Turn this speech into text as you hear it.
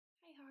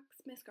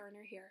Miss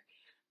Garner here.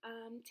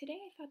 Today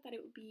I thought that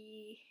it would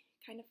be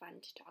kind of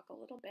fun to talk a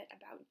little bit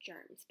about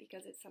germs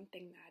because it's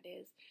something that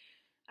is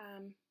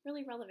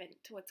really relevant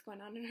to what's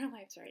going on in our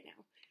lives right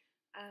now.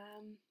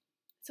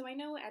 So I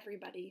know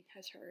everybody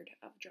has heard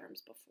of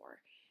germs before,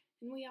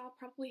 and we all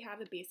probably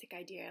have a basic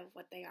idea of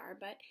what they are,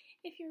 but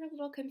if you're a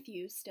little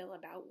confused still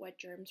about what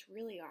germs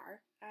really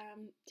are,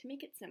 to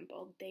make it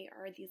simple, they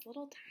are these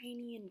little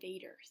tiny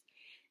invaders,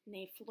 and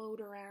they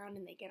float around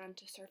and they get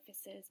onto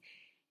surfaces.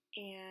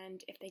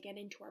 And if they get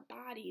into our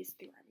bodies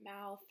through our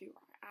mouth, through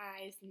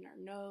our eyes, and our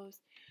nose,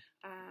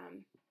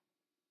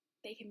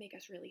 they can make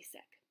us really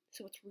sick.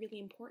 So it's really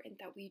important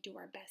that we do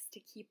our best to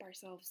keep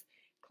ourselves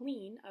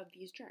clean of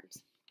these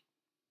germs.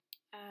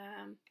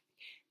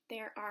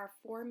 There are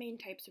 4 main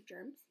types of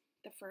germs.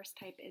 The first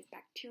type is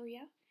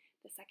bacteria.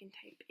 The second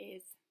type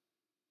is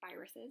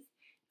viruses.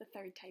 The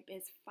third type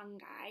is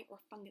fungi or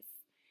fungus.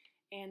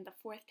 And the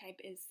fourth type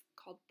is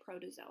called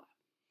protozoa.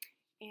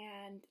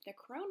 And the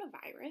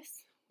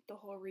coronavirus, the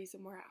whole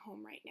reason we're at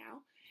home right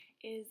now,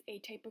 is a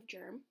type of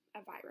germ,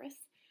 a virus,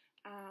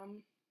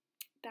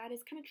 that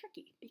is kind of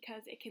tricky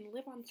because it can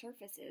live on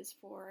surfaces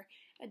for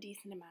a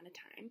decent amount of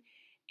time,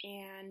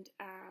 and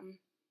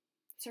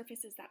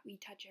surfaces that we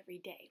touch every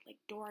day, like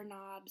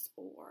doorknobs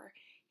or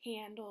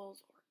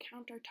handles or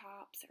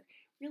countertops or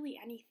really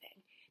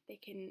anything.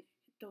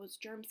 Those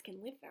germs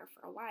can live there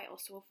for a while.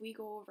 So if we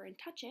go over and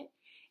touch it,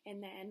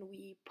 and then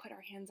we put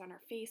our hands on our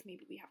face,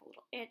 maybe we have a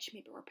little itch,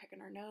 maybe we're picking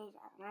our nose,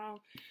 I don't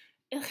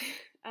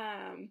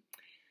know,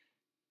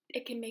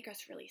 it can make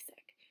us really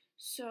sick.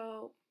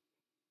 So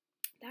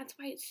that's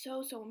why it's so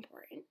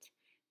important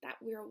that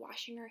we're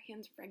washing our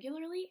hands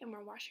regularly, and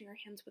we're washing our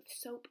hands with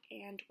soap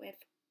and with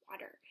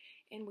water,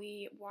 and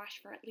we wash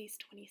for at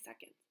least 20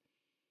 seconds.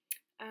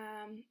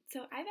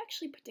 So I've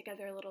actually put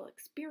together a little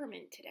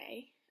experiment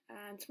today.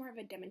 It's more of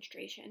a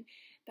demonstration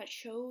that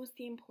shows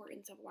the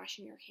importance of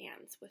washing your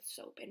hands with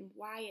soap and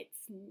why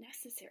it's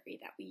necessary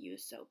that we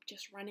use soap.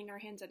 Just running our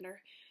hands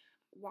under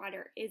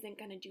water isn't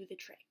going to do the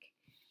trick.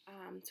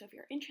 So if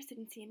you're interested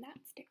in seeing that,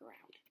 stick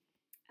around.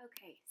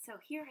 Okay, so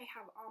here I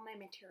have all my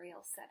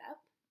materials set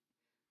up.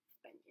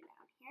 Bend you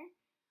down here.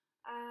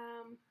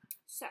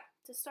 So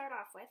to start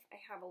off with, I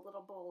have a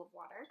little bowl of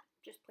water,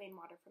 just plain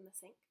water from the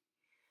sink.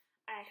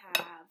 I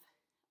have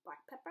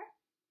black pepper.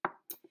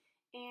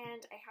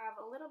 And I have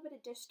a little bit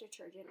of dish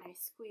detergent, and I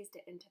squeezed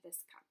it into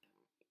this cup.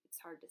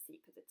 It's hard to see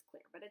because it's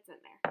clear, but it's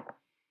in there.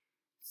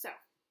 So,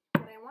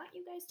 what I want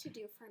you guys to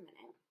do for a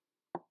minute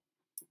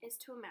is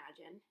to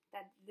imagine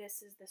that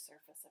this is the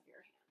surface of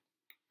your hand.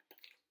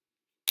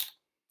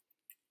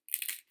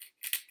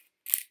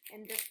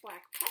 And this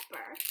black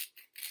pepper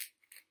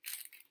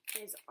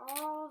is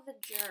all the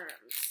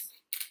germs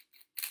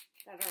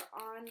that are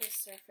on the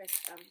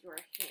surface of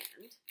your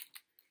hand.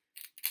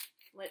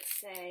 Let's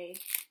say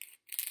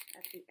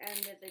at the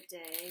end of the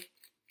day,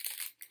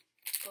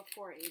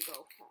 before you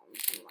go home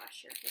and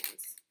wash your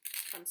hands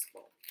from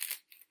school.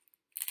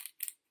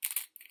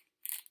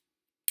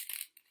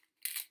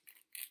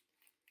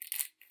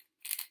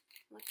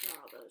 Look at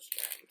all those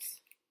germs.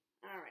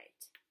 All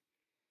right.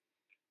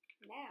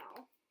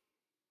 Now,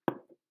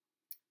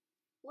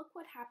 look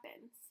what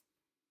happens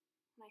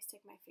when I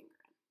stick my finger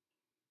in.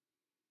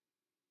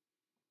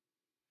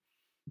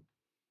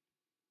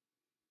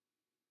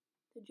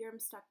 The germ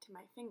stuck to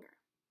my finger.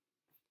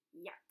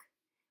 Yuck.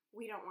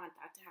 We don't want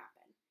that to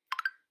happen.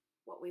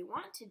 What we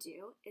want to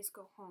do is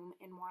go home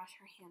and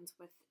wash our hands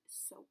with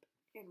soap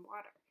and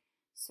water.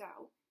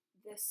 So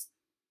this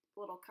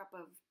little cup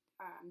of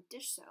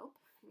dish soap,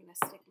 I'm going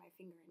to stick my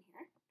finger in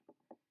here.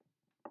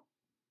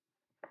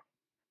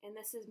 And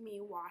this is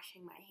me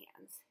washing my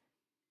hands.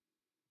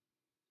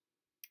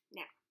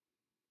 Now,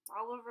 it's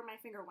all over my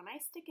finger. When I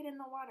stick it in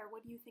the water,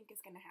 what do you think is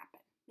going to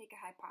happen? Make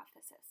a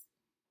hypothesis.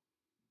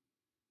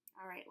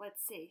 All right,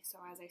 let's see. So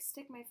as I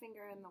stick my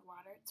finger in the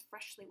water, it's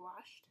freshly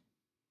washed.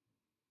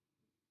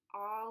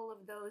 All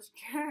of those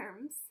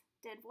germs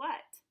did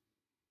what?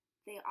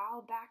 They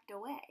all backed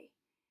away.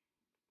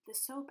 The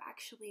soap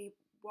actually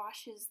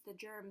washes the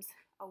germs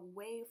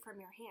away from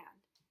your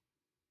hand.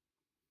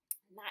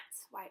 And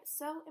that's why it's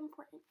so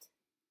important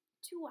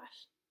to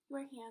wash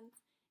your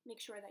hands.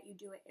 Make sure that you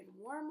do it in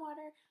warm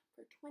water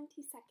for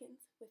 20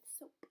 seconds with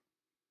soap.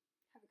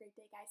 Have a great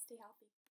day, guys. Stay healthy.